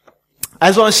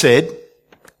as I said,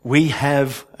 we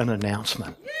have an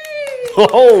announcement.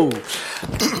 Oh!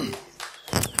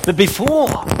 But before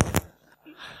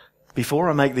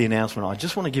I make the announcement, I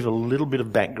just want to give a little bit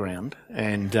of background,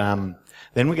 and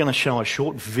then we're going to show a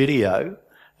short video,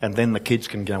 and then the kids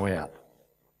can go out.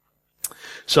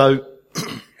 So,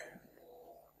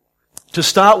 to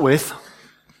start with,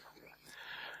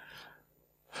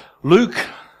 Luke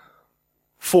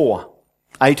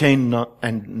 4:18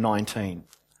 and 19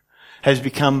 has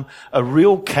become a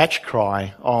real catch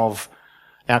cry of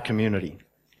our community.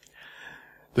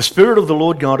 The Spirit of the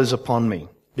Lord God is upon me,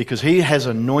 because He has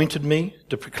anointed me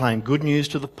to proclaim good news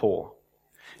to the poor.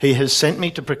 He has sent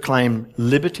me to proclaim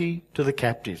liberty to the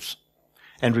captives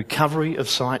and recovery of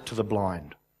sight to the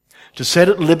blind, to set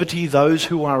at liberty those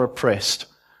who are oppressed,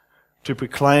 to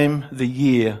proclaim the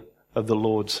year of the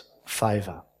Lord's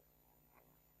favour.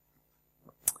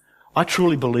 I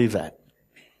truly believe that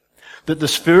the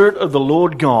Spirit of the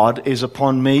Lord God is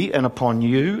upon me and upon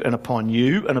you and upon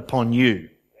you and upon you.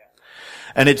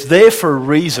 And it's there for a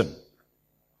reason.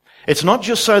 It's not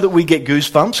just so that we get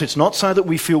goosebumps. It's not so that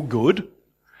we feel good.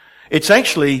 It's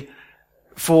actually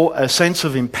for a sense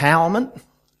of empowerment.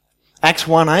 Acts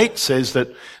 1:8 says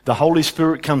that the Holy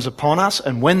Spirit comes upon us,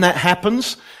 and when that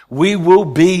happens, we will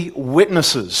be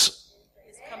witnesses.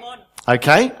 Come on.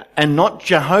 Okay? And not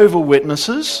Jehovah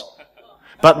Witnesses,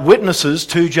 but witnesses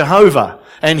to Jehovah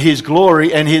and His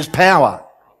glory and His power.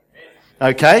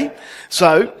 Okay?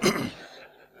 So,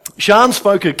 Sean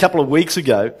spoke a couple of weeks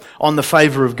ago on the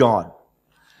favour of God.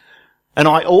 And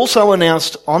I also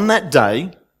announced on that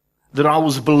day that I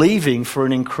was believing for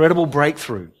an incredible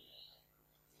breakthrough.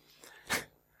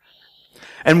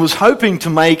 And was hoping to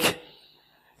make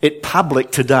it public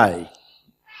today.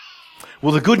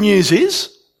 Well, the good news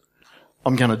is,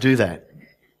 I'm going to do that.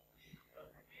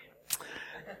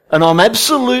 And I'm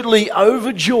absolutely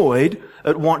overjoyed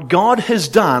at what God has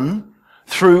done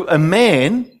through a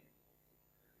man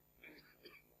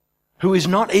who is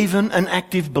not even an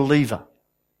active believer.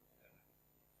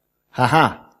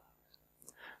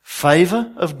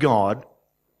 Favour of God,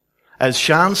 as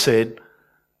Sean said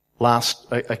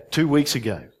 2 weeks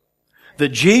ago, that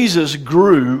Jesus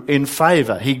grew in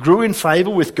favour. He grew in favour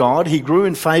with God. He grew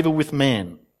in favour with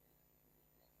man.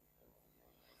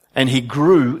 And He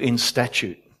grew in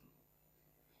statute.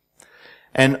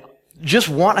 And just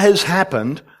what has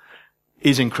happened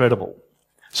is incredible.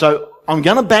 So I'm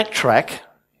going to backtrack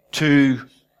to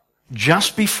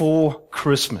just before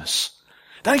Christmas.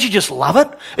 Don't you just love it?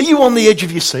 Are you on the edge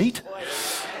of your seat?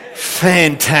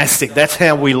 Fantastic. That's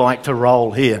how we like to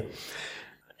roll here.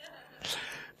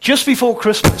 Just before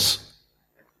Christmas,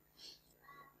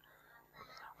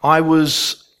 I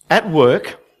was at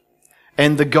work,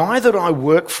 and the guy that I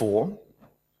work for,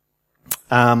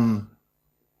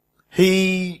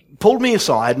 he pulled me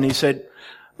aside and he said,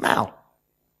 "Mal,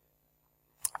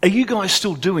 are you guys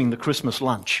still doing the Christmas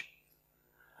lunch?"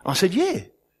 I said, "Yeah."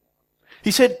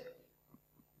 He said,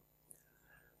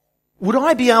 "Would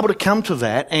I be able to come to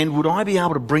that, and would I be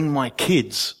able to bring my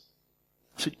kids?"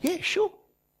 I said, "Yeah, sure."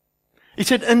 He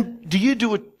said, "And do you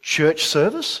do a church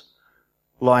service,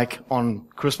 like on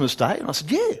Christmas Day?" And I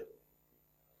said, "Yeah."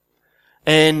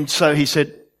 And so he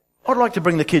said, "I'd like to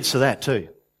bring the kids to that too."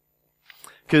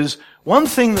 Because one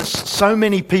thing that so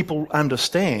many people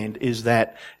understand is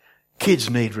that kids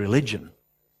need religion.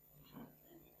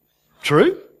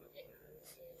 True?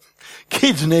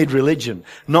 Kids need religion.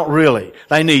 Not really.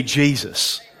 They need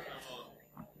Jesus.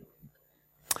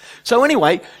 So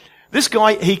anyway, this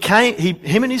guy,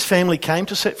 him and his family came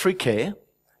to Set Free Care,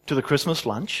 to the Christmas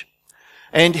lunch,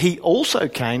 and he also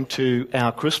came to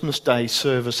our Christmas Day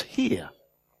service here.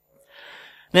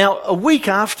 Now, a week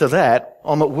after that,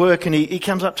 I'm at work and he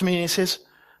comes up to me and he says,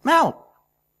 "Mal,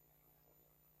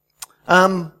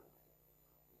 that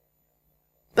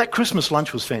Christmas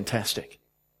lunch was fantastic.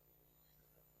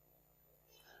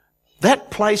 That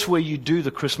place where you do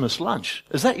the Christmas lunch,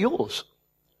 is that yours?"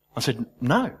 I said,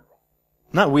 No,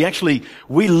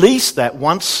 we lease that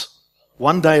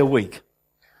one day a week.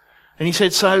 And he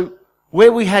said, "So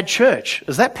where we had church,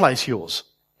 is that place yours?"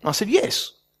 I said,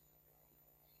 Yes,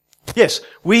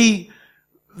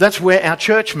 that's where our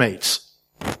church meets."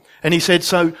 And he said,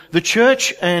 "So the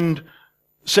church and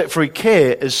Set Free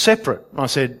Care is separate?" I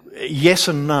said, "Yes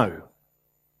and no."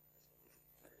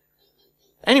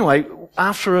 Anyway,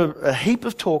 after a heap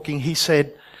of talking, he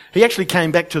actually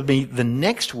came back to me the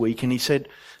next week and he said,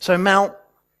 "So Mal,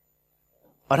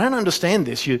 I don't understand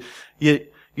this.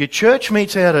 Your church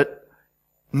meets out at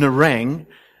Nerang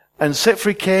and Set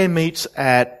Free Care meets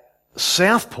at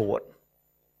Southport.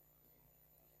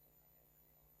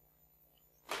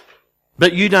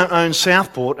 But you don't own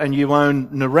Southport and you own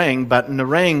Nerang, but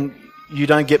Nerang, you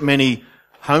don't get many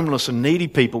homeless and needy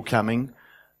people coming.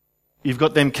 You've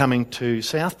got them coming to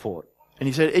Southport. And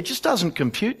he said, it just doesn't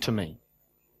compute to me.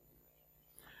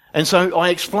 And so I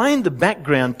explained the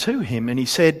background to him, and he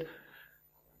said,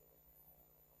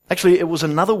 actually it was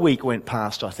another week went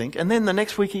past, I think, and then the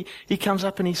next week he comes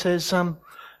up and he says,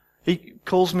 he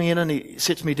calls me in and he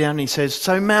sits me down and he says,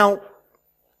 so Mal,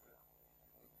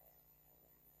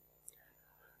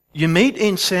 you meet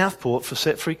in Southport for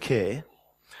Set Free Care,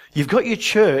 you've got your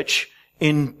church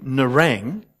in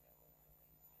Nerang,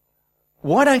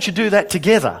 why don't you do that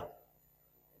together?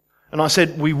 And I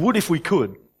said, we would if we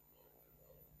could.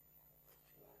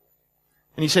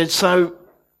 And he said, so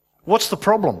what's the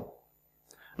problem?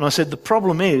 And I said, the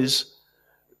problem is,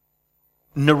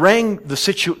 Nerang,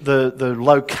 the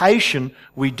location,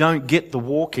 we don't get the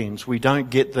walk-ins,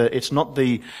 it's not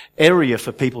the area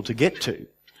for people to get to.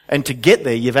 And to get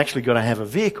there, you've actually got to have a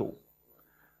vehicle.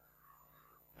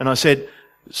 And I said,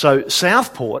 so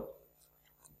Southport,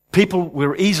 people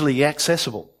were easily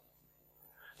accessible.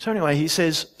 So anyway, he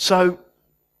says, so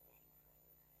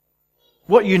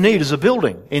what you need is a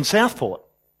building in Southport.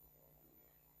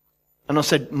 And I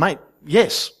said, mate,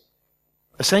 yes.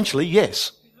 Essentially,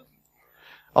 yes.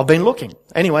 I've been looking.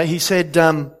 Anyway, he said,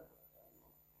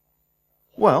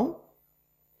 well,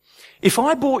 if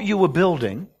I bought you a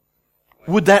building,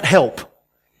 would that help?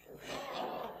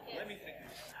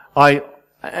 I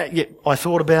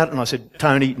thought about it and I said,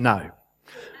 Tony, no.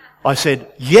 I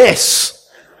said, yes.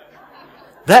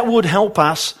 That would help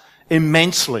us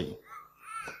immensely.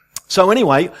 So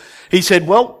anyway, he said,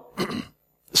 well,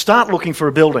 start looking for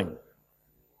a building.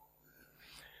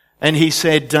 And he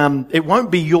said, it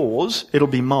won't be yours, it'll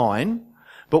be mine.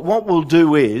 But what we'll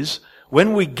do is,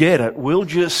 when we get it, we'll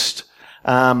just,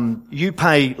 you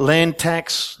pay land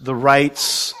tax, the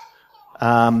rates,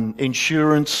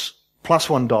 insurance, plus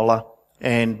 $1,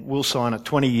 and we'll sign a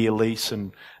 20-year lease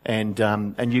and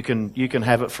you can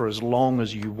have it for as long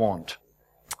as you want.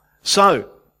 So,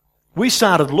 we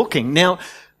started looking. Now,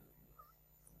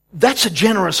 that's a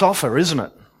generous offer, isn't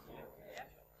it?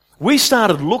 We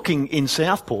started looking in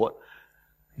Southport.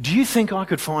 Do you think I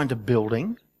could find a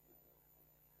building?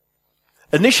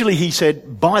 Initially he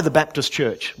said, buy the Baptist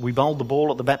church. We bowled the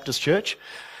ball at the Baptist church.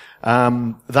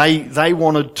 They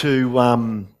wanted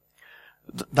a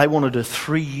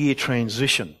 3-year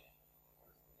transition.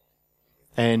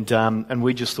 And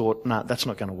we just thought, no, that's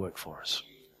not going to work for us.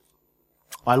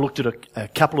 I looked at a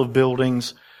couple of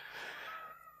buildings,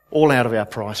 all out of our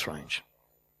price range.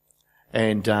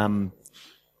 And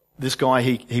this guy,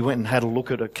 he went and had a look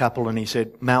at a couple and he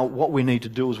said, Mal, what we need to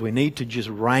do is we need to just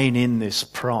rein in this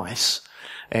price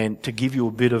and to give you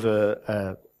a bit of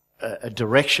a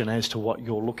direction as to what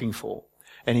you're looking for.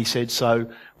 And he said,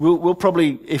 so we'll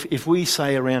probably, if we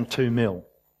say around 2 mil.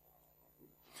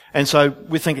 And so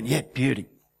we're thinking, yeah, beauty.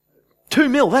 2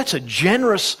 mil, that's a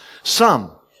generous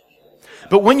sum.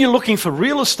 But when you're looking for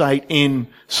real estate in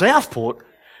Southport,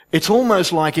 it's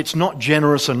almost like it's not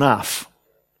generous enough.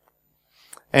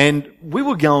 And we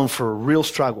were going for a real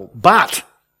struggle. But,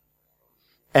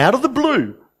 out of the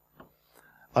blue,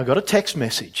 I got a text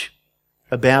message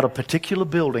about a particular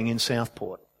building in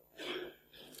Southport.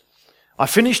 I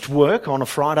finished work on a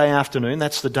Friday afternoon.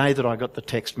 That's the day that I got the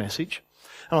text message.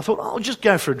 And I thought, I'll just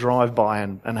go for a drive-by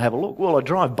and have a look. Well, I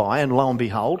drive by and lo and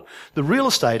behold, the real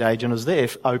estate agent is there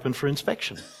open for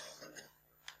inspection.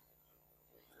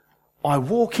 I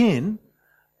walk in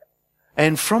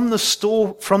and from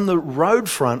the road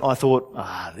front, I thought,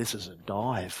 this is a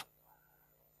dive.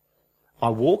 I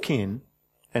walk in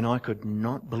and I could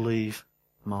not believe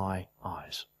my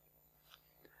eyes.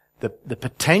 The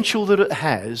potential that it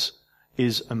has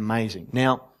is amazing.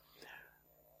 Now,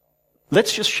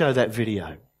 let's just show that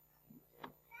video.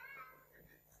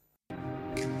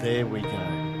 There we go.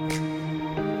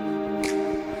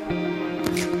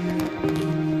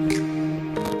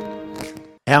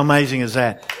 How amazing is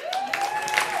that?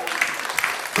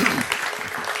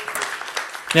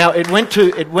 Now, it went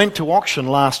to auction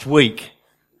last week,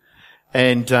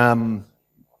 and I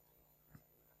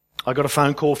got a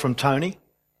phone call from Tony.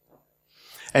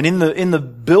 And in the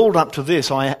build up to this,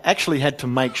 I actually had to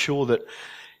make sure that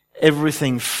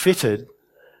everything fitted,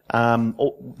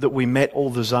 that we met all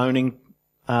the zoning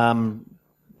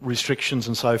restrictions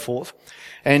and so forth.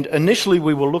 And initially,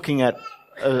 we were looking at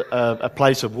a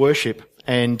place of worship,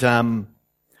 and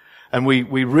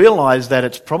we realised that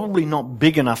it's probably not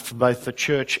big enough for both the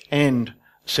church and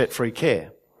Set Free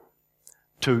Care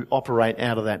to operate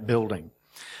out of that building.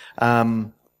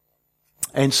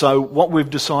 And so what we've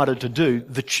decided to do,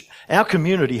 our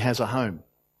community has a home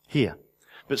here.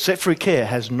 But Set Free Care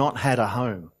has not had a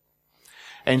home.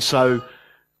 And so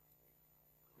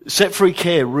Set Free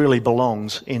Care really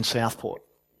belongs in Southport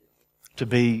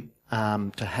to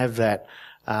have that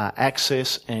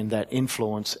access and that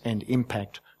influence and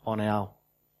impact on our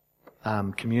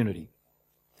community.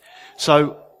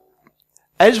 So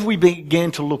as we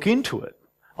began to look into it,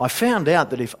 I found out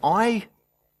that if I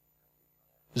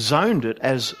zoned it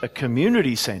as a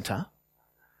community centre,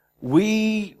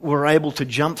 we were able to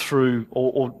jump through,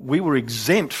 or we were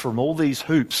exempt from all these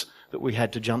hoops that we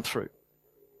had to jump through.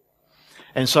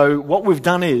 And so what we've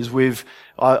done is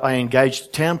I engaged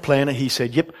the town planner. He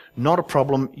said, yep, not a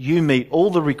problem. You meet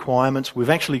all the requirements. We've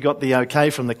actually got the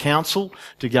okay from the council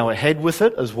to go ahead with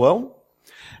it as well.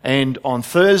 And on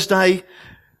Thursday,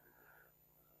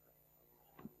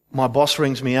 my boss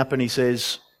rings me up and he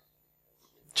says,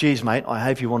 geez, mate, I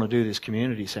hope you want to do this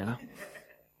community centre.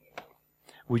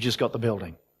 We just got the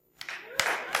building.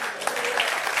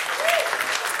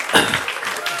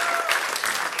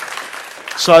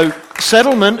 So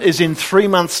settlement is in 3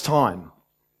 months' time.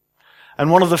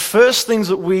 And one of the first things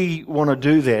that we want to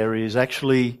do there is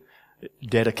actually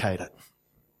dedicate it.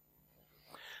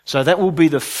 So that will be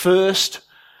the first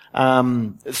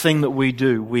thing that we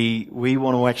do. We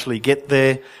want to actually get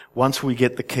there. Once we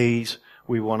get the keys,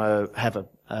 we want to have a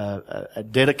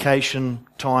dedication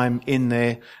time in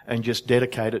there and just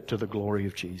dedicate it to the glory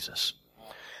of Jesus.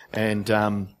 And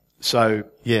so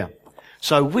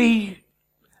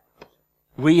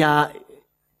we are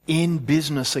in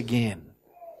business again.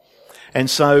 And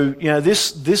so,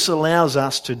 this allows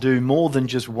us to do more than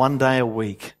just 1 day a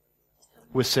week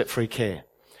with Set Free Care.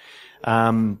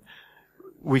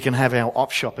 We can have our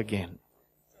op shop again.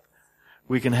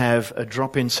 We can have a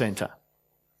drop-in centre.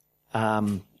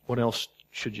 What else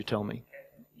should you tell me?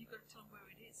 You've got to tell them where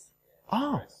it is.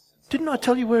 Oh, didn't I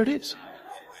tell you where it is?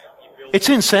 It's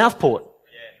in Southport.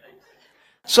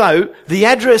 So, the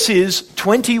address is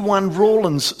 21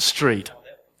 Rawlins Street.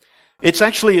 It's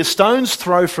actually a stone's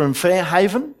throw from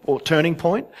Fairhaven, or Turning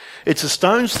Point. It's a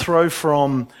stone's throw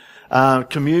from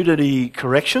Community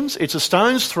Corrections. It's a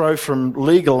stone's throw from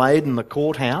Legal Aid and the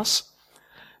courthouse.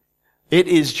 It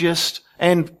is just,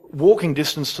 and walking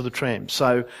distance to the tram.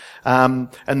 So, and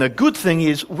the good thing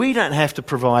is we don't have to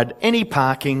provide any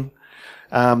parking.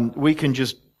 We can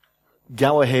just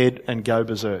go ahead and go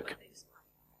berserk.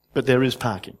 But there is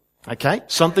parking. Okay?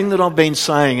 Something that I've been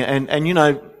saying, and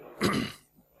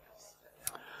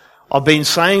I've been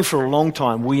saying for a long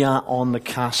time, we are on the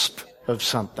cusp of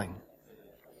something.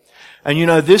 And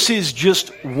this is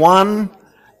just one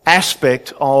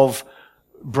aspect of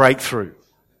breakthrough.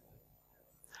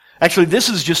 Actually, this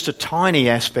is just a tiny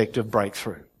aspect of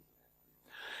breakthrough.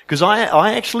 Because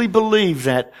I actually believe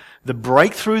that the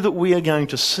breakthrough that we are going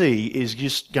to see is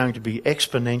just going to be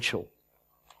exponential.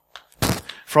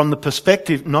 From the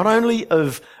perspective not only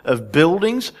of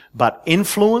buildings, but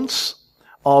influence,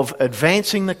 of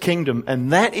advancing the kingdom.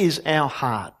 And that is our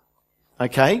heart.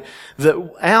 Okay?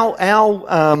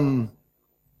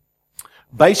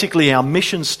 Basically our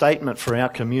mission statement for our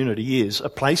community is a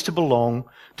place to belong,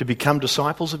 to become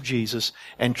disciples of Jesus,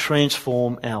 and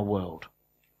transform our world.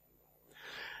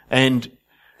 And,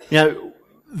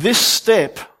 this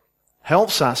step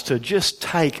helps us to just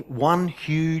take one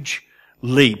huge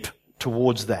leap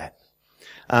towards that.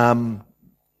 And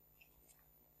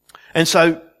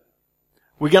so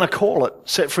we're going to call it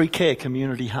Set Free Care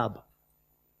Community Hub.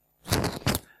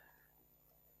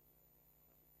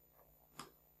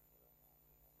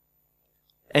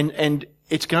 And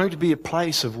it's going to be a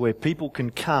place of where people can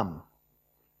come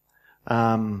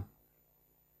and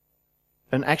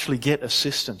actually get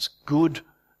assistance, good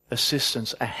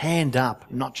assistance, a hand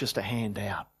up, not just a hand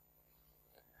out.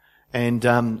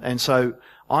 And so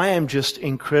I am just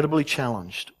incredibly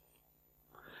challenged.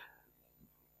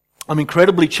 I'm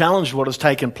incredibly challenged what has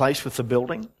taken place with the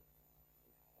building.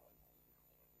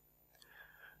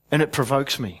 And it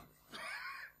provokes me.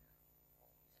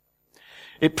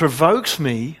 It provokes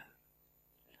me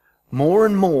more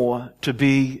and more to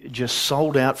be just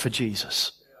sold out for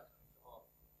Jesus.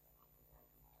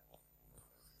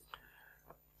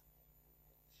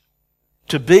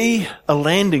 To be a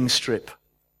landing strip.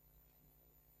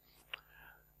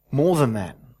 More than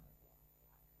that.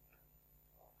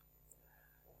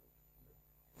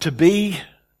 To be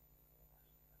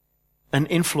an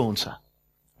influencer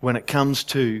when it comes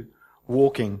to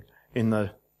walking in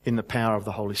the power of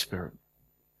the Holy Spirit.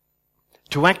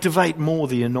 To activate more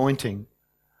the anointing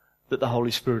that the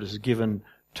Holy Spirit has given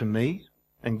to me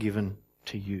and given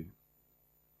to you.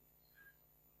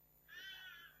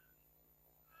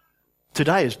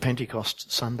 Today is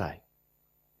Pentecost Sunday.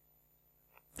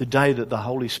 The day that the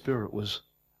Holy Spirit was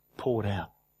poured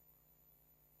out.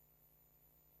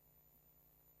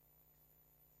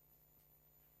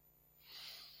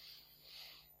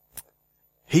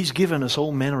 He's given us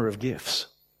all manner of gifts.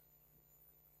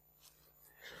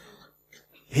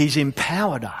 He's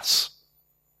empowered us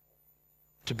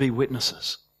to be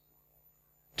witnesses,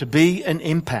 to be an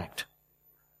impact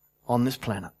on this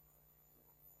planet.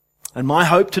 And my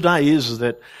hope today is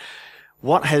that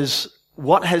what has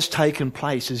taken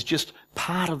place is just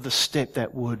part of the step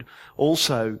that would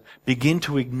also begin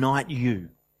to ignite you,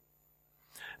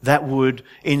 that would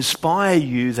inspire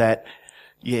you that,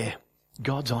 yeah,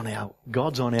 God's on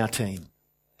our team.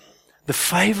 The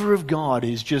favour of God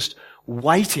is just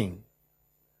waiting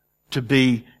to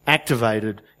be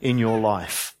activated in your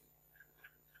life.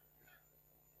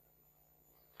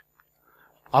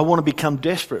 I want to become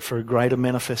desperate for a greater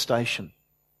manifestation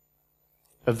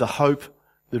of the hope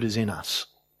that is in us.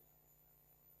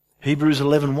 Hebrews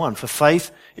 11:1, for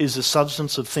faith is the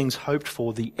substance of things hoped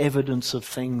for, the evidence of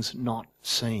things not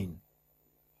seen.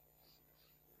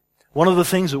 One of the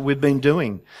things that we've been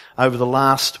doing over the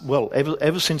last,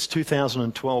 ever since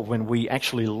 2012 when we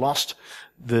actually lost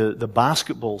the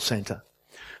basketball centre,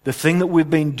 the thing that we've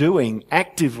been doing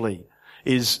actively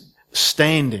is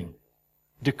standing,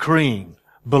 decreeing,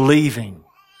 believing,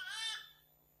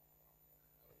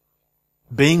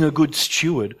 being a good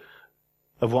steward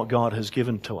of what God has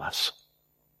given to us.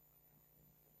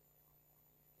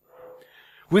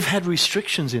 We've had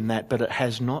restrictions in that, but it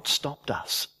has not stopped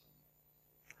us.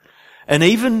 And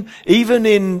even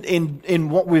in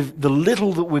what the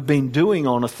little that we've been doing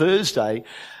on a Thursday,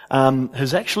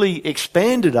 has actually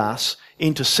expanded us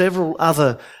into several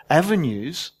other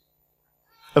avenues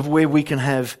of where we can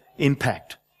have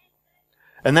impact.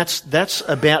 And that's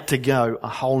about to go a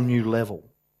whole new level.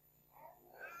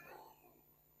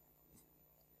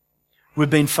 We've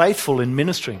been faithful in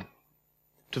ministering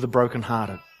to the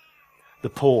brokenhearted, the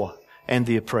poor, and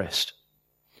the oppressed.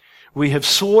 We have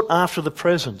sought after the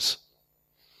presence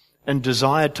and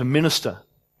desired to minister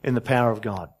in the power of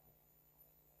God.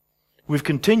 We've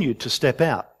continued to step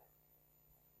out.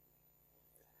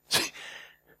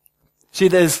 See,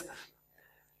 there's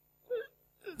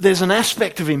an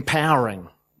aspect of empowering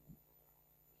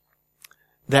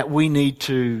that we need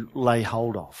to lay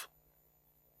hold of.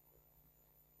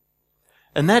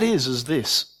 And that is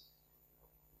this.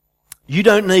 You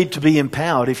don't need to be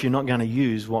empowered if you're not going to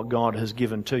use what God has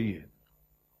given to you.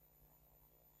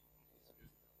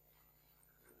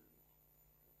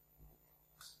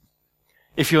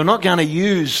 If you're not going to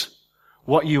use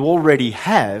what you already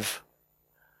have,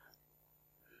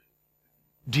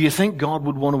 do you think God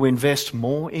would want to invest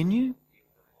more in you?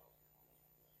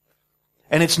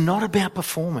 And it's not about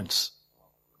performance.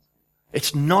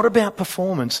 It's not about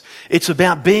performance. It's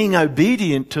about being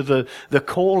obedient to the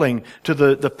calling, to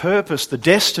the purpose, the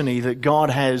destiny that God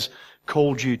has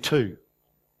called you to.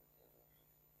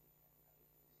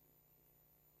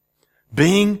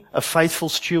 Being a faithful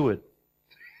steward.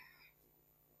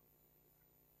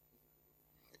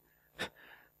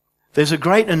 There's a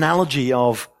great analogy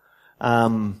of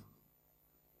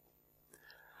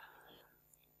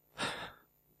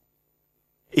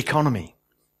economy.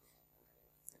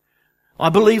 I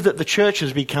believe that the church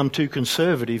has become too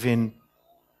conservative in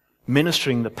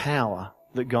ministering the power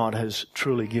that God has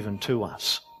truly given to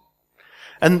us.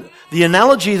 And the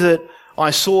analogy that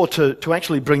I saw to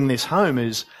actually bring this home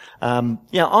is, I'm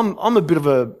a bit of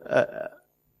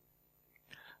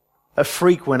a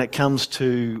freak when it comes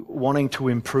to wanting to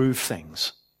improve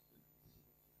things.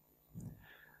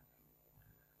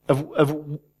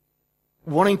 Of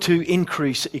wanting to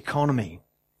increase economy,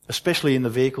 especially in the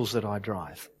vehicles that I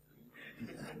drive.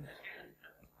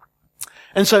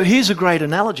 And so here's a great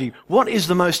analogy. What is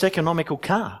the most economical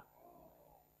car?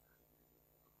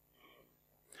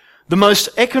 The most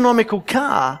economical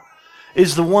car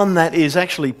is the one that is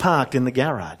actually parked in the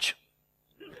garage.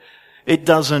 It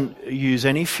doesn't use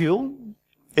any fuel.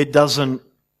 It doesn't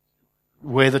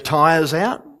wear the tyres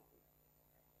out.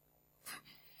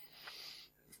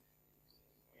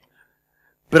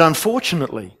 But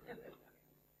unfortunately,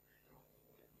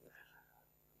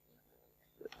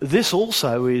 this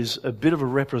also is a bit of a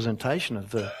representation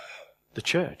of the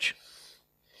church.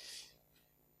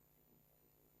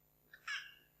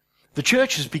 The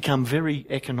church has become very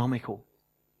economical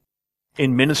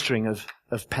in ministering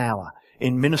of power,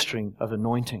 in ministering of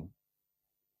anointing.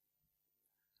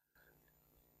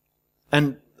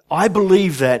 And I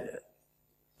believe that,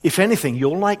 if anything,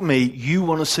 you're like me, you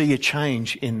want to see a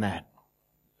change in that.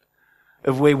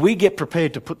 Of where we get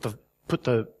prepared to put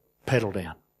the pedal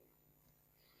down.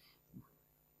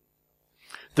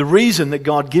 The reason that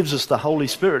God gives us the Holy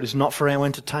Spirit is not for our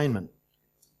entertainment.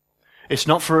 It's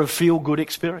not for a feel-good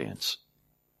experience.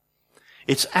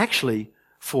 It's actually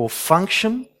for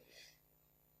function.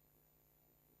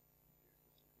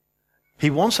 He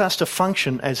wants us to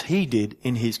function as He did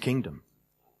in His kingdom.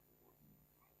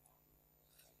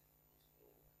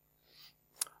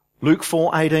 Luke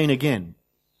 4:18 again.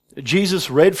 Jesus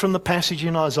read from the passage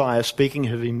in Isaiah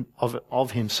speaking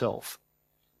of Himself.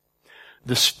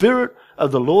 The Spirit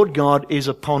of the Lord God is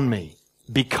upon me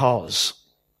because.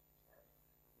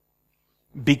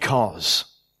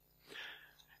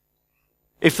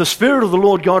 If the Spirit of the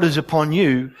Lord God is upon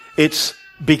you, it's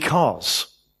because.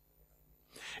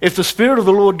 If the Spirit of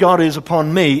the Lord God is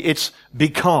upon me, it's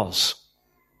because.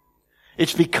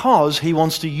 It's because He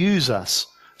wants to use us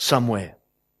somewhere.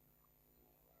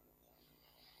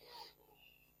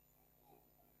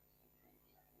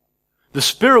 The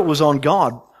Spirit was on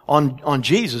God, on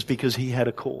Jesus, because He had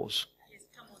a cause.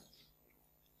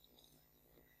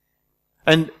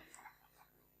 And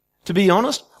to be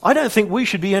honest, I don't think we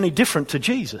should be any different to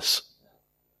Jesus.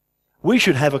 We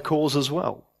should have a cause as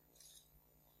well.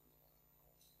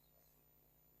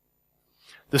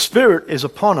 The Spirit is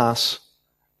upon us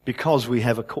because we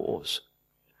have a cause.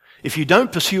 If you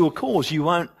don't pursue a cause, you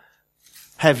won't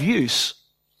have use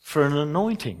for an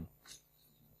anointing.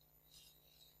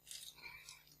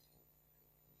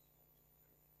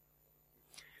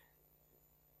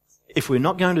 If we're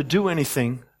not going to do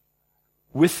anything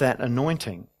with that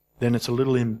anointing, then it's a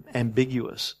little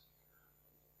ambiguous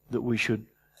that we should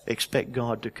expect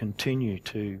God to continue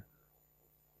to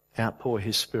outpour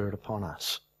His Spirit upon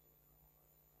us.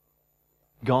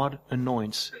 God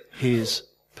anoints His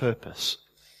purpose.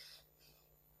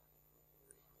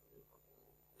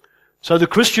 So the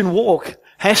Christian walk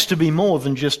has to be more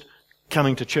than just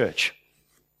coming to church.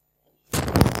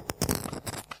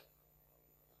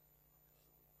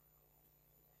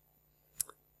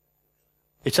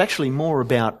 It's actually more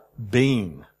about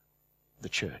being the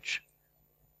church.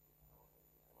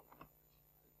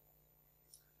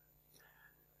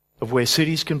 Of where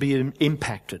cities can be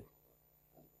impacted.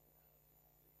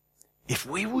 If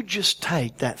we would just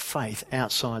take that faith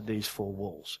outside these four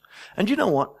walls. And you know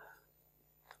what?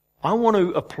 I want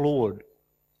to applaud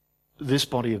this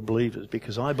body of believers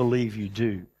because I believe you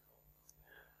do.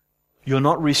 You're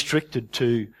not restricted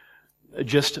to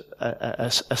just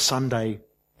a Sunday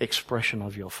expression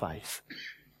of your faith.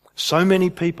 So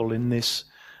many people in this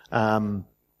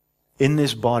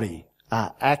body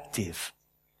are active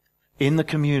in the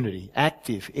community,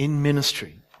 active in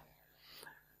ministry.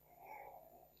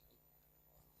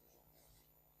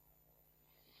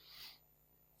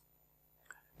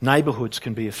 Neighbourhoods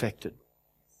can be affected.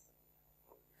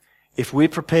 If we're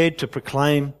prepared to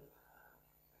proclaim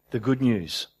the good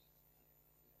news,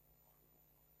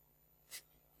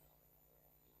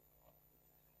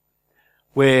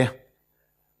 where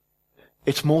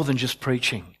it's more than just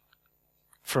preaching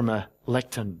from a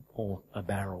lectern or a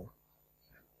barrel.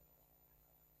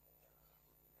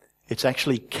 It's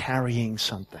actually carrying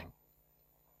something.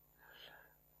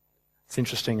 It's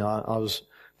interesting, I was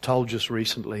told just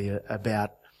recently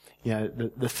about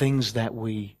the things that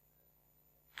we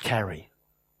carry.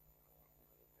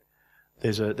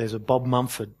 There's a Bob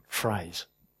Mumford phrase,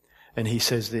 and he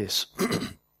says this,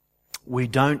 we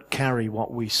don't carry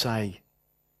what we say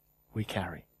we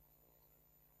carry.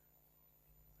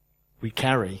 We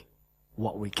carry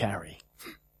what we carry.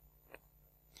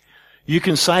 You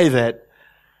can say that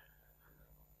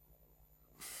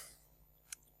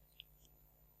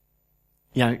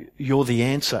you're the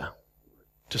answer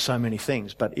to so many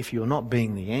things, but if you're not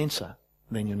being the answer,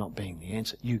 then you're not being the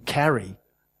answer. You carry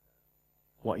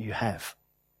what you have.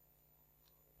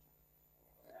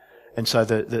 And so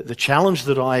the challenge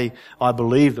that I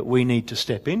believe that we need to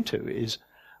step into is,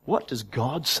 what does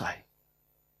God say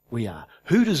we are?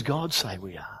 Who does God say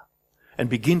we are? And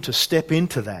begin to step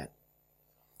into that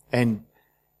and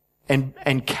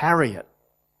carry it.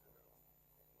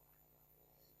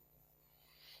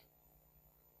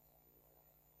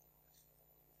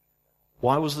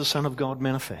 Why was the Son of God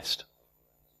manifest?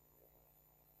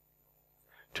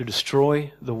 To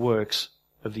destroy the works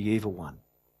of the evil one.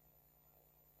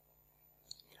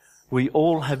 We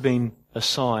all have been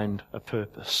assigned a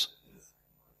purpose,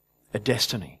 a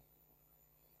destiny.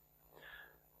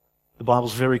 The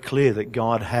Bible's very clear that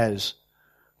God has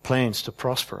plans to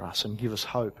prosper us and give us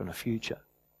hope and a future.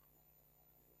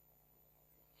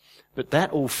 But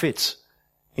that all fits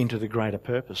into the greater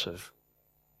purpose of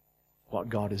what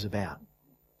God is about.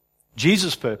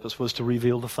 Jesus' purpose was to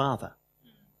reveal the Father.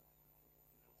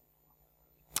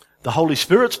 The Holy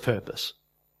Spirit's purpose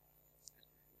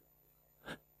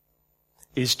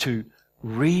is to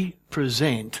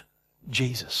represent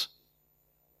Jesus.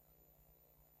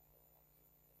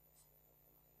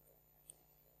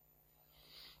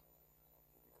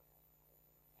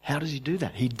 How does he do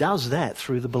that? He does that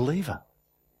through the believer.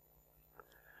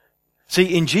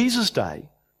 See, in Jesus' day,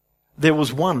 there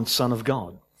was one Son of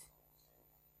God.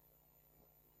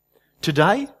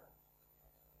 Today,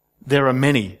 there are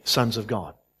many sons of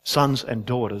God, sons and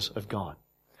daughters of God,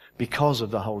 because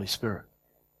of the Holy Spirit.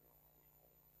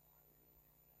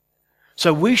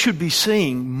 So we should be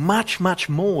seeing much, much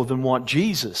more than what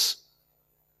Jesus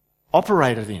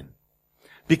operated in,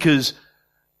 because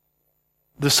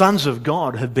the sons of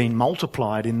God have been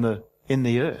multiplied in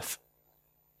the earth.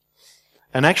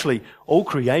 And actually, all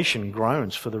creation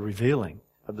groans for the revealing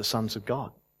of the sons of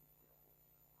God.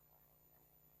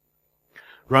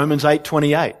 Romans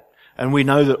 8:28, and we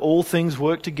know that all things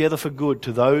work together for good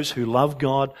to those who love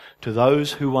God, to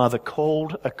those who are the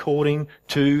called according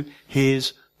to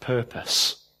His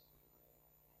purpose.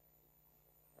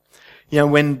 You know,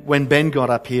 when Ben got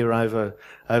up here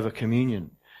over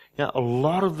communion, you know, a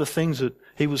lot of the things that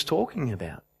he was talking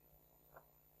about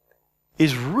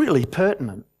is really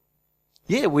pertinent.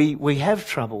 Yeah, we have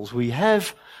troubles, we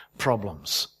have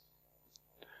problems,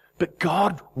 but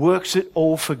God works it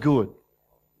all for good.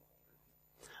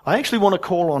 I actually want to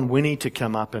call on Winnie to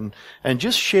come up and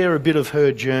just share a bit of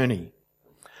her journey.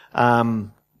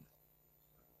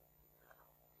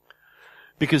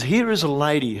 Because here is a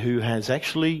lady who has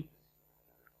actually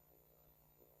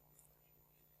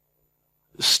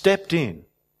stepped in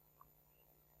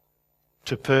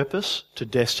to purpose, to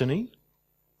destiny,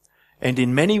 and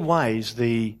in many ways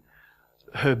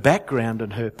her background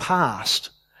and her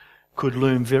past could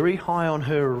loom very high on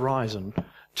her horizon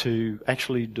to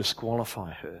actually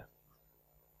disqualify her.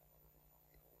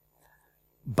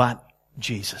 But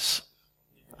Jesus,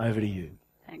 over to you.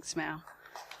 Thanks, Mal.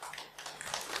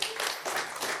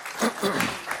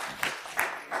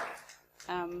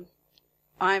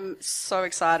 I'm so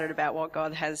excited about what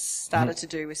God has started to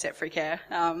do with Set Free Care,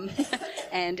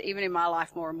 and even in my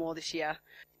life more and more this year.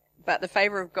 But the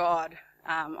favour of God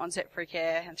on Set Free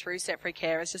Care and through Set Free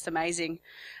Care is just amazing.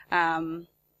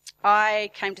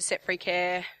 I came to Set Free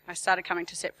Care, I started coming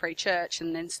to Set Free Church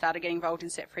and then started getting involved in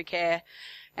Set Free Care.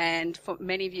 And for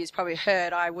many of you has probably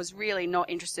heard, I was really not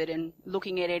interested in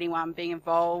looking at anyone, being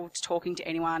involved, talking to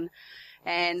anyone.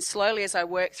 And slowly as I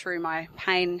worked through my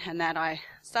pain and that, I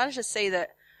started to see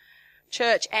that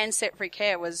church and Set Free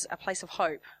Care was a place of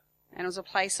hope. And it was a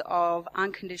place of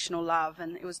unconditional love.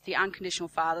 And it was the unconditional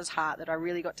Father's heart that I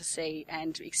really got to see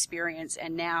and experience.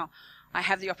 And now I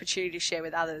have the opportunity to share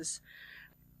with others.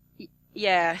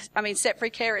 Yeah, I mean, Set Free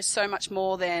Care is so much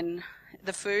more than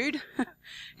the food.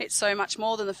 It's so much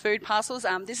more than the food parcels.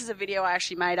 This is a video I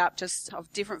actually made up just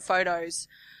of different photos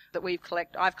that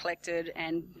I've collected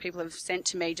and people have sent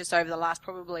to me just over the last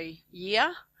probably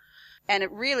year. And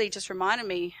it really just reminded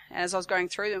me as I was going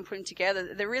through them and putting them together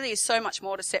that there really is so much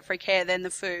more to Set Free Care than the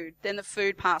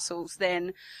food parcels,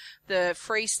 than the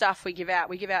free stuff we give out.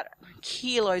 We give out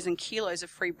kilos and kilos of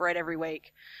free bread every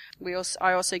week.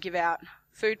 I also give out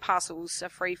food parcels,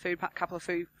 couple of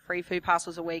free food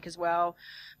parcels a week as well.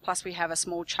 Plus we have a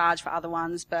small charge for other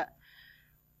ones, but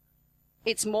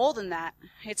it's more than that.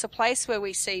 It's a place where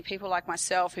we see people like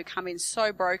myself who come in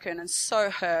so broken and so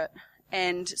hurt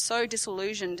and so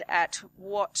disillusioned at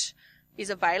what is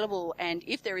available and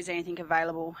if there is anything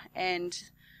available. And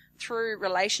through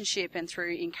relationship and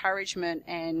through encouragement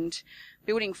and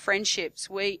building friendships,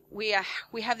 we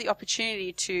have the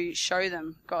opportunity to show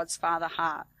them God's Father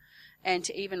heart and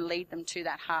to even lead them to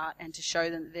that heart and to show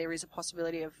them that there is a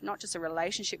possibility of not just a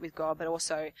relationship with God, but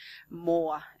also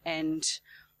more and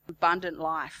abundant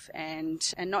life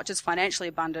and not just financially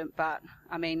abundant, but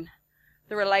I mean,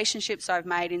 the relationships I've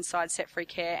made inside Set Free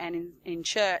Care and in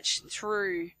church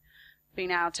through being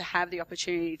able to have the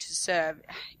opportunity to serve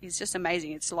is just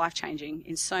amazing. It's life-changing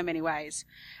in so many ways.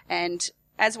 And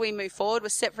as we move forward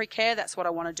with Set Free Care, that's what I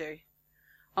want to do.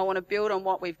 I want to build on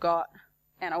what we've got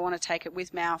and I want to take it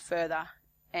with Mal further.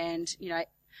 And, you know,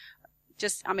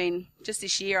 just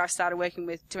this year I started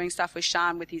doing stuff with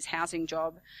Sean with his housing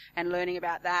job and learning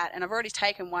about that. And I've already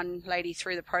taken one lady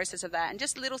through the process of that. And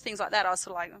just little things like that, I was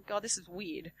sort of like, oh God, this is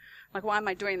weird. Like, why am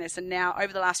I doing this? And now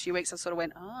over the last few weeks, I sort of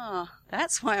went, oh,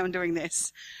 that's why I'm doing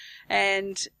this.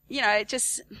 And, you know,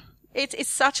 it's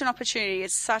such an opportunity.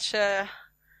 It's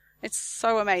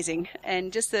so amazing.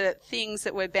 And just the things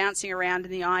that we're bouncing around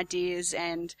and the ideas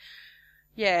and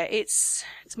yeah, it's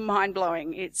mind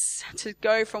blowing. It's to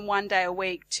go from 1 day a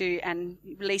week and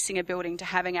leasing a building to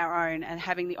having our own and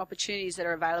having the opportunities that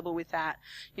are available with that,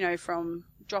 from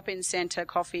drop-in centre,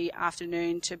 coffee,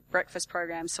 afternoon, to breakfast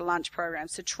programs, to lunch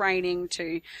programs, to training,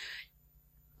 to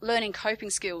learning coping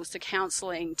skills, to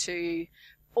counselling, to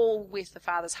all with the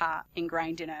Father's heart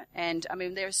ingrained in it. And I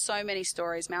mean, there are so many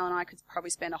stories. Mal and I could probably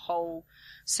spend a whole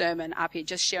sermon up here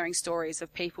just sharing stories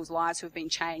of people's lives who have been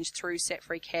changed through Set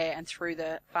Free Care and through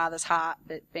the Father's heart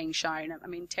that being shown. I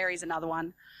mean, Terry's another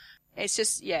one. It's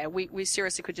just, yeah, we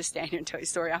seriously could just stand here and tell you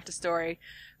story after story,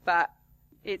 but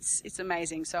it's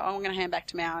amazing. So I'm going to hand back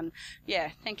to Mal, and yeah,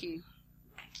 thank you.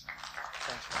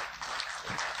 Thanks.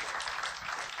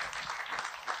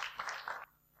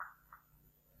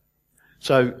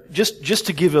 So just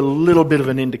to give a little bit of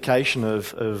an indication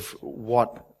of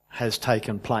what has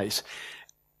taken place,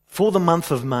 for the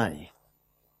month of May,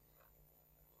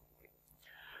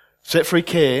 Set Free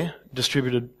Care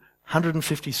distributed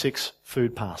 156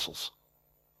 food parcels,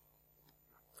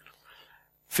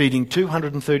 feeding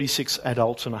 236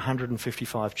 adults and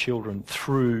 155 children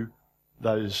through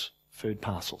those food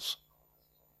parcels.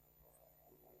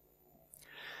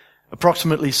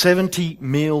 Approximately 70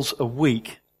 meals a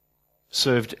week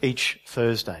served each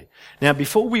Thursday. Now,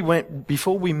 before we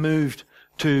moved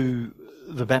to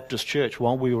the Baptist church,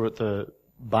 while we were at the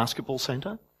basketball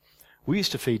centre, we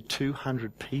used to feed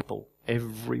 200 people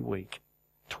every week,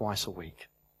 twice a week.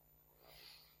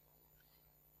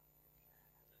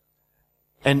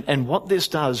 And what this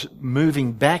does,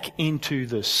 moving back into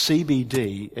the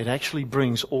CBD, it actually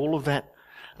brings all of that,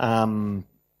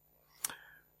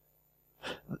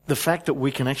 the fact that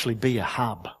we can actually be a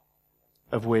hub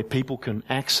of where people can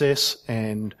access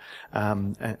and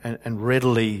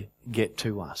readily get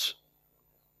to us.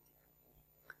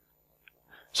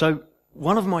 So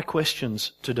one of my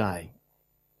questions today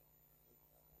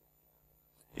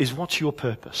is, what's your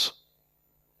purpose?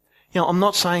 I'm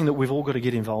not saying that we've all got to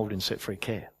get involved in Set Free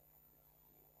Care.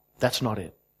 That's not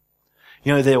it.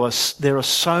 There are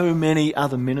so many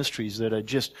other ministries that are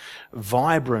just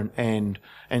vibrant and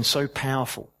so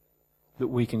powerful that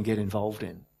we can get involved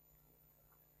in.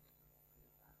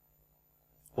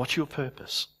 What's your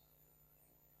purpose?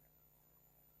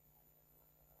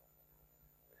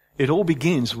 It all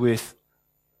begins with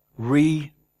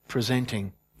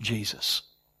representing Jesus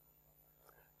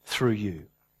through you.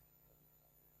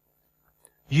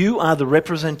 You are the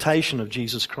representation of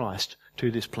Jesus Christ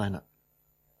to this planet.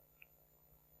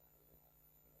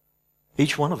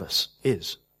 Each one of us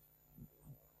is.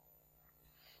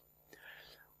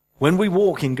 When we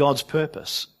walk in God's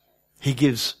purpose, He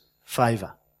gives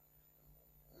favour.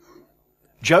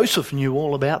 Joseph knew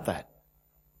all about that.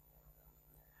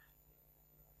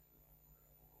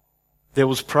 There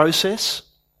was process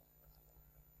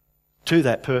to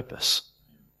that purpose.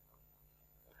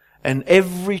 And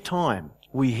every time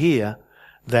we hear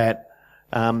that,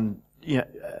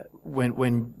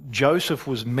 when Joseph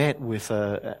was met with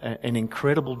an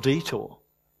incredible detour,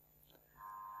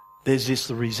 there's this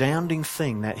resounding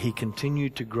thing that he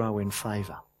continued to grow in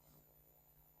favour.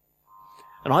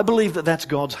 And I believe that that's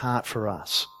God's heart for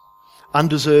us.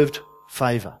 Undeserved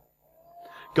favour.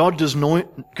 God does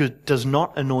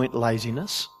not anoint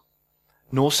laziness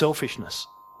nor selfishness.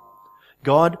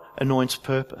 God anoints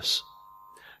purpose.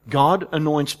 God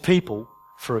anoints people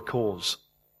for a cause.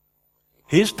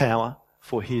 His power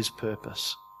for His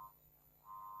purpose.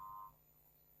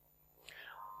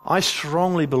 I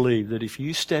strongly believe that if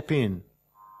you step in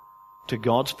to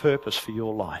God's purpose for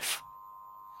your life,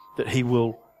 that He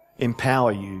will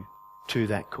empower you to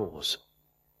that cause.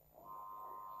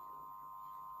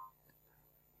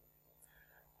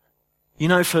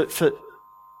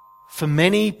 For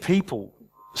many people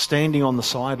standing on the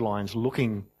sidelines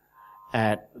looking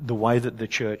at the way that the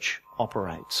church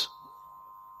operates,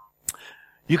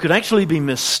 you could actually be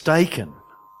mistaken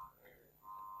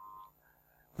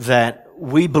that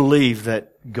we believe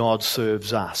that God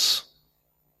serves us.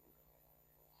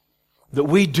 That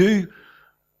we do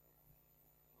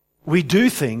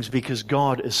things because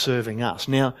God is serving us.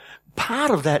 Now,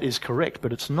 part of that is correct,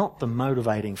 but it's not the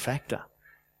motivating factor.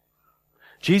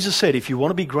 Jesus said, if you want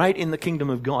to be great in the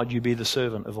kingdom of God, you be the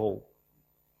servant of all.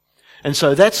 And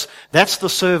so that's the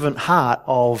servant heart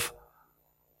of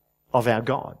our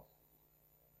God,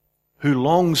 who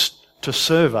longs to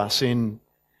serve us in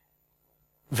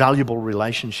valuable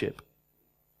relationship.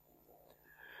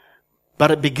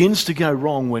 But it begins to go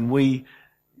wrong when we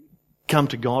come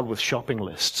to God with shopping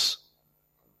lists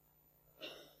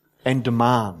and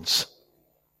demands.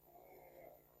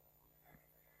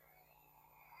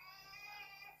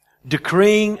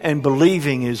 Decreeing and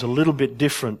believing is a little bit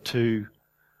different to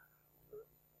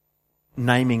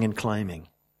naming and claiming.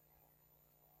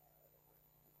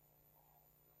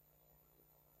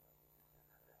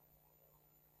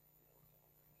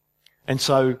 And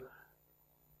so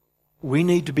we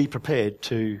need to be prepared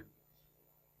to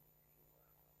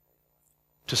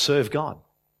serve God,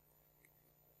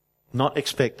 not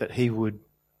expect that He would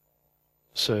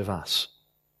serve us.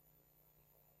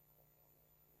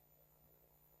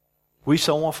 We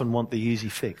so often want the easy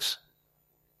fix.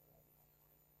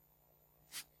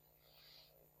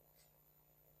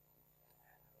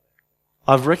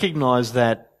 I've recognised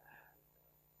that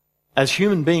as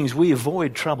human beings we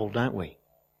avoid trouble, don't we?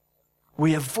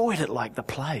 We avoid it like the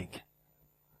plague.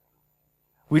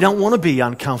 We don't want to be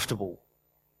uncomfortable.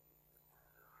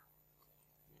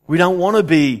 We don't want to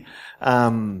be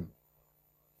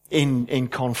in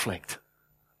conflict.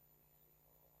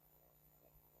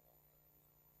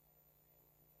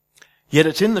 Yet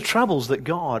it's in the troubles that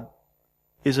God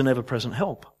is an ever-present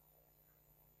help.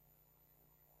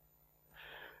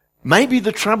 Maybe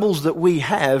the troubles that we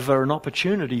have are an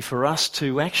opportunity for us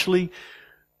to actually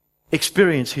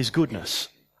experience His goodness.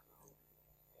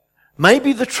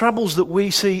 Maybe the troubles that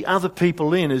we see other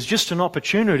people in is just an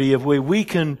opportunity of where we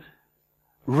can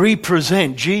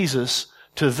represent Jesus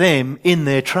to them in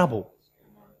their trouble.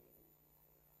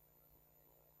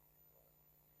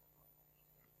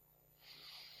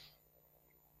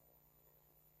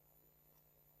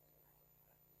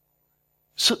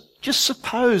 So just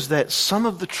suppose that some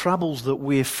of the troubles that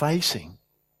we're facing,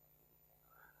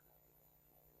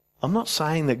 I'm not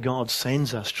saying that God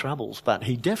sends us troubles, but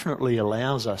He definitely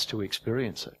allows us to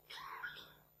experience it.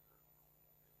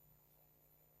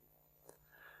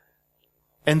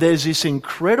 And there's this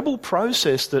incredible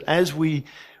process that as we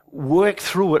work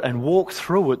through it and walk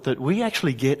through it, that we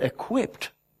actually get equipped.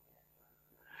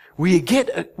 We get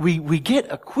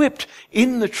equipped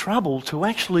in the trouble to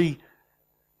actually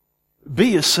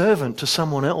be a servant to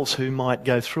someone else who might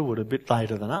go through it a bit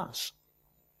later than us.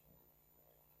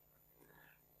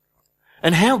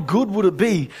 And how good would it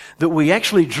be that we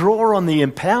actually draw on the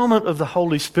empowerment of the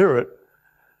Holy Spirit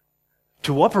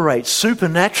to operate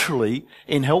supernaturally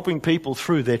in helping people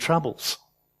through their troubles?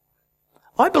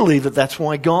 I believe that that's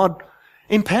why God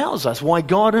empowers us, why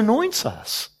God anoints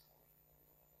us.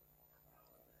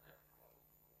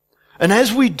 And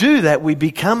as we do that, we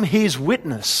become His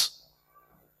witness.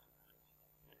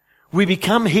 We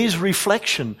become His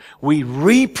reflection. We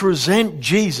represent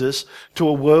Jesus to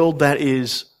a world that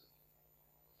is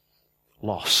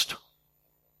lost.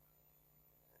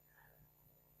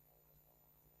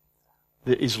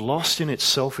 That is lost in its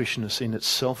selfishness, in its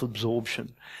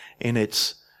self-absorption, in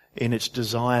its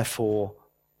desire for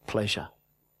pleasure.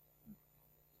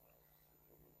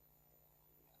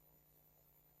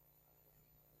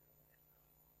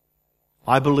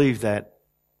 I believe that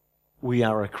we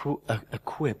are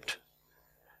equipped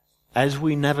as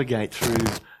we navigate through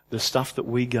the stuff that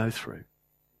we go through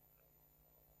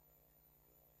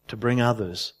to bring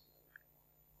others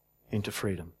into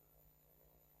freedom.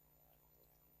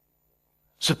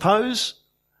 Suppose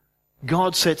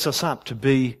God sets us up to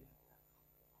be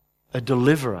a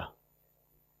deliverer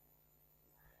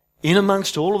in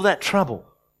amongst all of that trouble,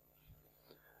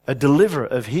 a deliverer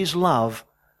of His love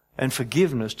and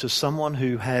forgiveness to someone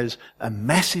who has a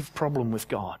massive problem with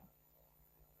God.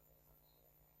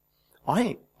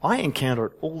 I encounter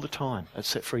it all the time at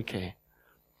Set Free Care.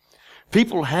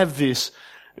 People have this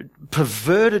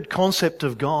perverted concept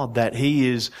of God that He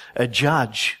is a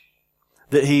judge,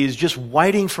 that He is just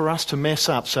waiting for us to mess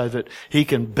up so that He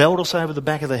can belt us over the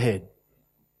back of the head.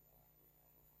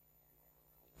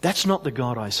 That's not the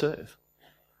God I serve.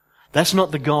 That's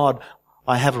not the God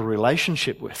I have a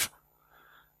relationship with.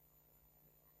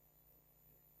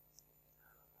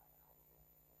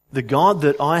 The God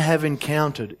that I have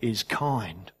encountered is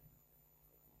kind.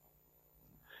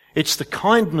 It's the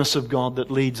kindness of God that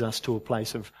leads us to a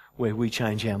place of where we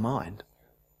change our mind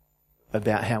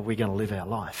about how we're going to live our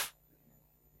life.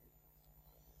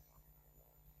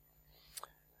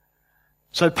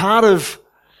 So part of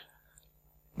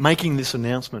making this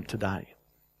announcement today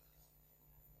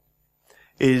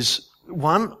is,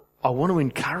 one, I want to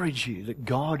encourage you that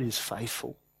God is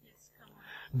faithful.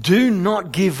 Do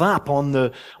not give up on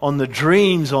the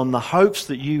dreams, on the hopes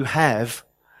that you have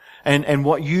and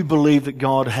what you believe that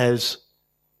God has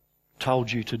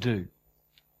told you to do.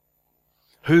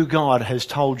 Who God has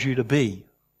told you to be.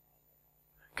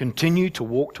 Continue to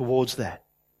walk towards that.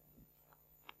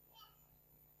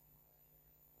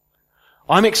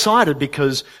 I'm excited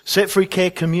because Set Free Care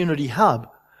Community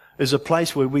Hub is a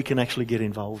place where we can actually get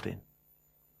involved in.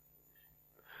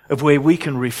 Of where we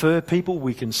can refer people,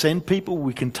 we can send people,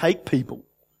 we can take people.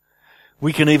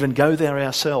 We can even go there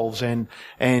ourselves and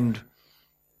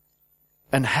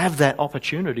have that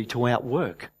opportunity to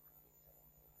outwork.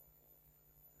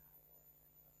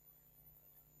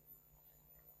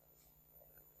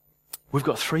 We've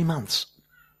got 3 months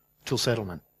till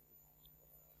settlement.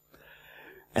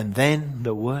 And then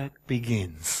the work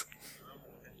begins.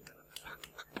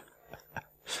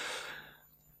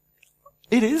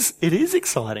 It is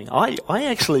exciting.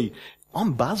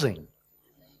 I'm buzzing.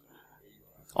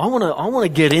 I want to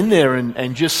get in there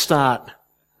and just start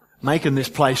making this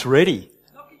place ready.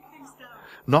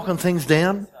 Knocking things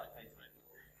down.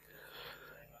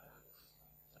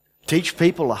 Teach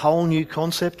people a whole new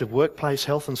concept of workplace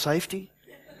health and safety.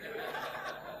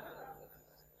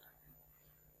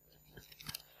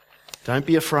 Don't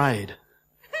be afraid.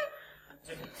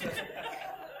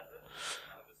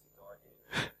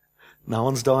 No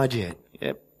one's died yet.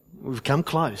 Yep, we've come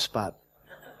close, but...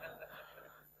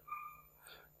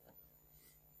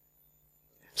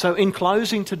 So in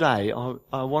closing today,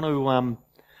 I want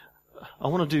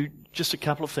to do just a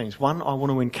couple of things. One, I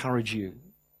want to encourage you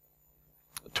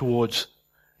towards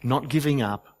not giving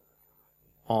up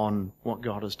on what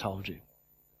God has told you.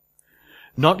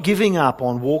 Not giving up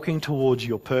on walking towards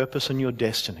your purpose and your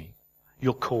destiny,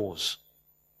 your cause.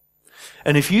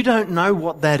 And if you don't know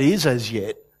what that is as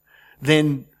yet,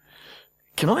 then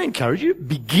can I encourage you?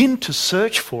 Begin to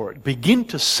search for it. Begin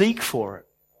to seek for it.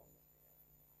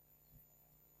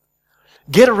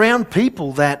 Get around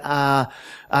people that are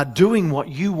doing what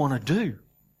you want to do.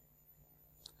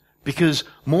 Because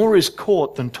more is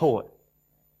caught than taught.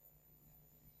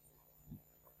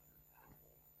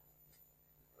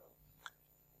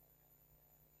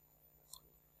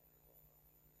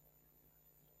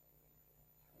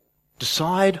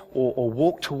 Decide or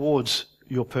walk towards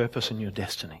your purpose and your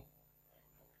destiny.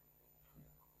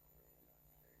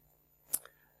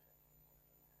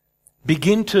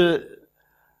 Begin to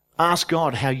ask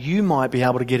God how you might be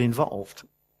able to get involved.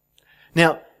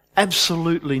 Now,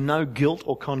 absolutely no guilt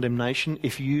or condemnation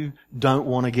if you don't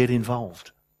want to get involved.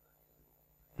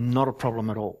 Not a problem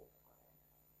at all.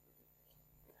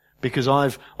 Because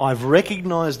I've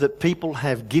recognised that people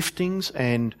have giftings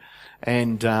and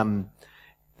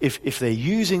if they're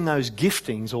using those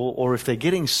giftings or if they're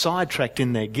getting sidetracked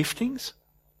in their giftings,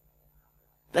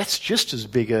 that's just as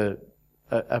big a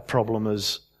problem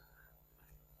as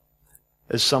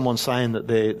someone saying that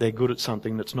they're good at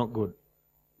something that's not good.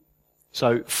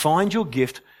 So find your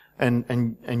gift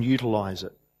and utilise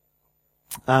it.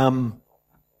 3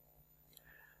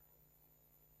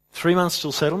 months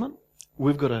till settlement.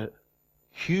 We've got a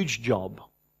huge job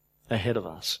ahead of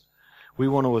us. We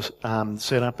want to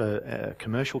set up a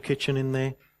commercial kitchen in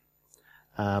there.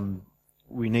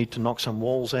 We need to knock some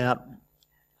walls out.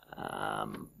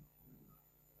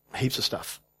 Heaps of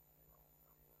stuff.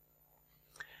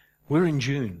 We're in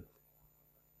June.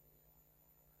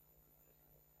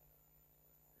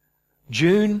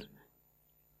 June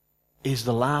is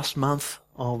the last month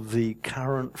of the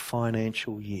current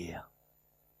financial year.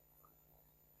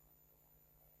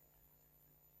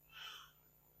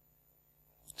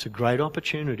 It's a great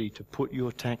opportunity to put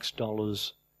your tax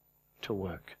dollars to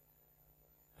work.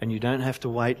 And you don't have to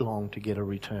wait long to get a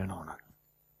return on it.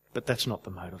 But that's not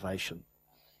the motivation.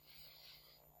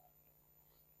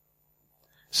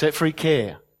 Set Free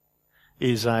Care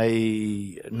is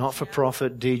a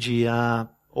not-for-profit, DGR,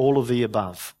 all of the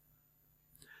above.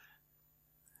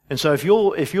 And so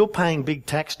if you're paying big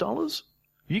tax dollars,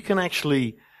 you can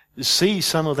actually see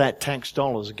some of that tax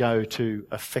dollars go to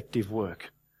effective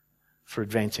work for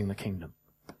advancing the kingdom.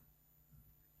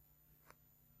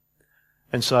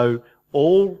 And so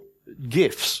all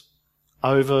gifts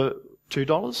over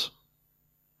 $2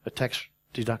 are tax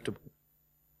deductible.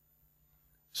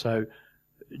 So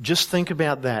just think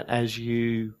about that as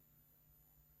you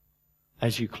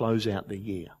close out the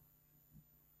year.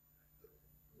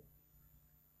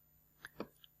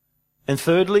 And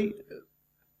thirdly,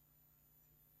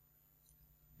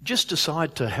 just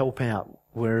decide to help out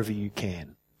wherever you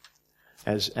can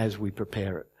as we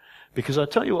prepare it. Because I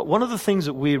tell you what, one of the things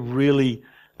that we're really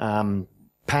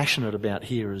passionate about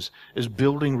here is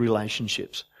building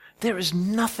relationships. There is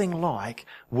nothing like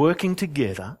working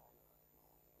together,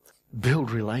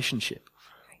 build relationship.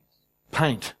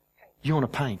 Paint. You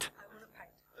want to paint?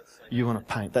 You want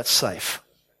to paint. That's safe.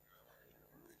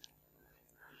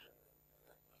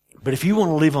 But if you want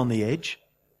to live on the edge,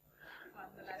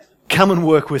 come and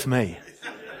work with me.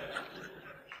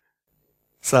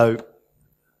 So,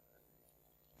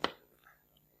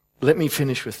 let me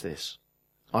finish with this.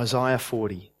 Isaiah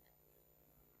 40,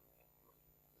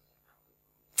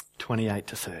 28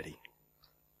 to 30.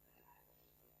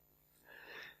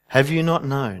 Have you not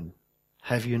known?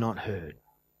 Have you not heard?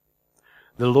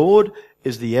 The Lord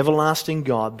is the everlasting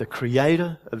God, the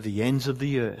creator of the ends of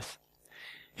the earth.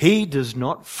 He does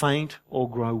not faint or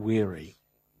grow weary.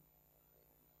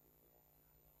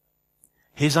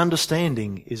 His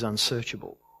understanding is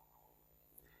unsearchable.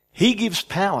 He gives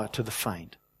power to the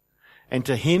faint, and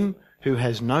to him who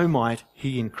has no might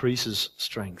he increases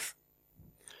strength.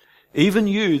 Even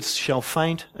youths shall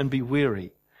faint and be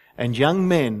weary, and young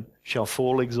men shall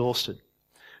fall exhausted.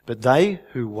 But they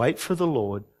who wait for the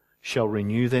Lord shall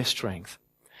renew their strength.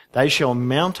 They shall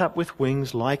mount up with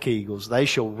wings like eagles. They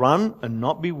shall run and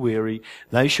not be weary.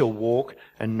 They shall walk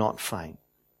and not faint.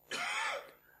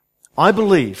 I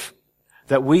believe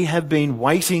that we have been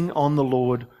waiting on the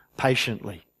Lord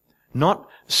patiently, not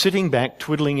sitting back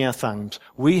twiddling our thumbs.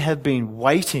 We have been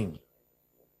waiting,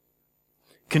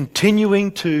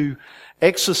 continuing to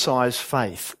exercise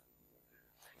faith,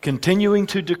 continuing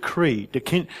to decree,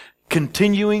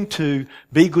 continuing to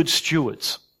be good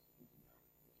stewards.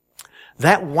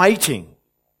 That waiting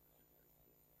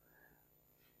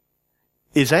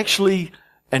is actually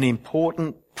an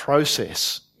important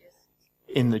process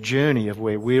in the journey of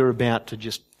where we're about to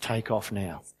just take off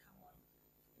now.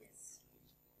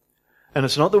 And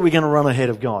it's not that we're going to run ahead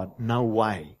of God. No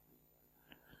way.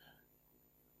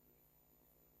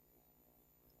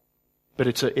 But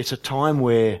it's a time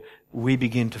where we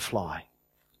begin to fly.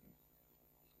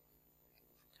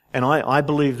 And I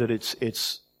believe that it's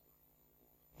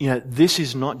this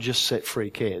is not just Set Free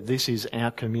Care. This is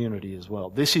our community as well.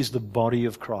 This is the body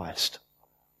of Christ.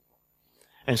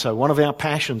 And so one of our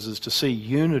passions is to see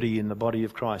unity in the body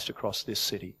of Christ across this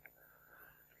city.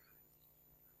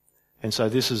 And so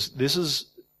this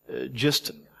is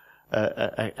just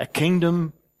a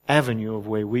kingdom avenue of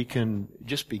where we can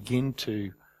just begin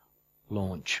to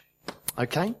launch.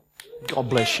 Okay? God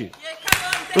bless you.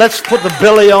 Let's put the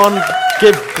belly on.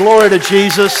 Give glory to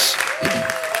Jesus.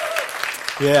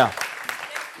 Yeah.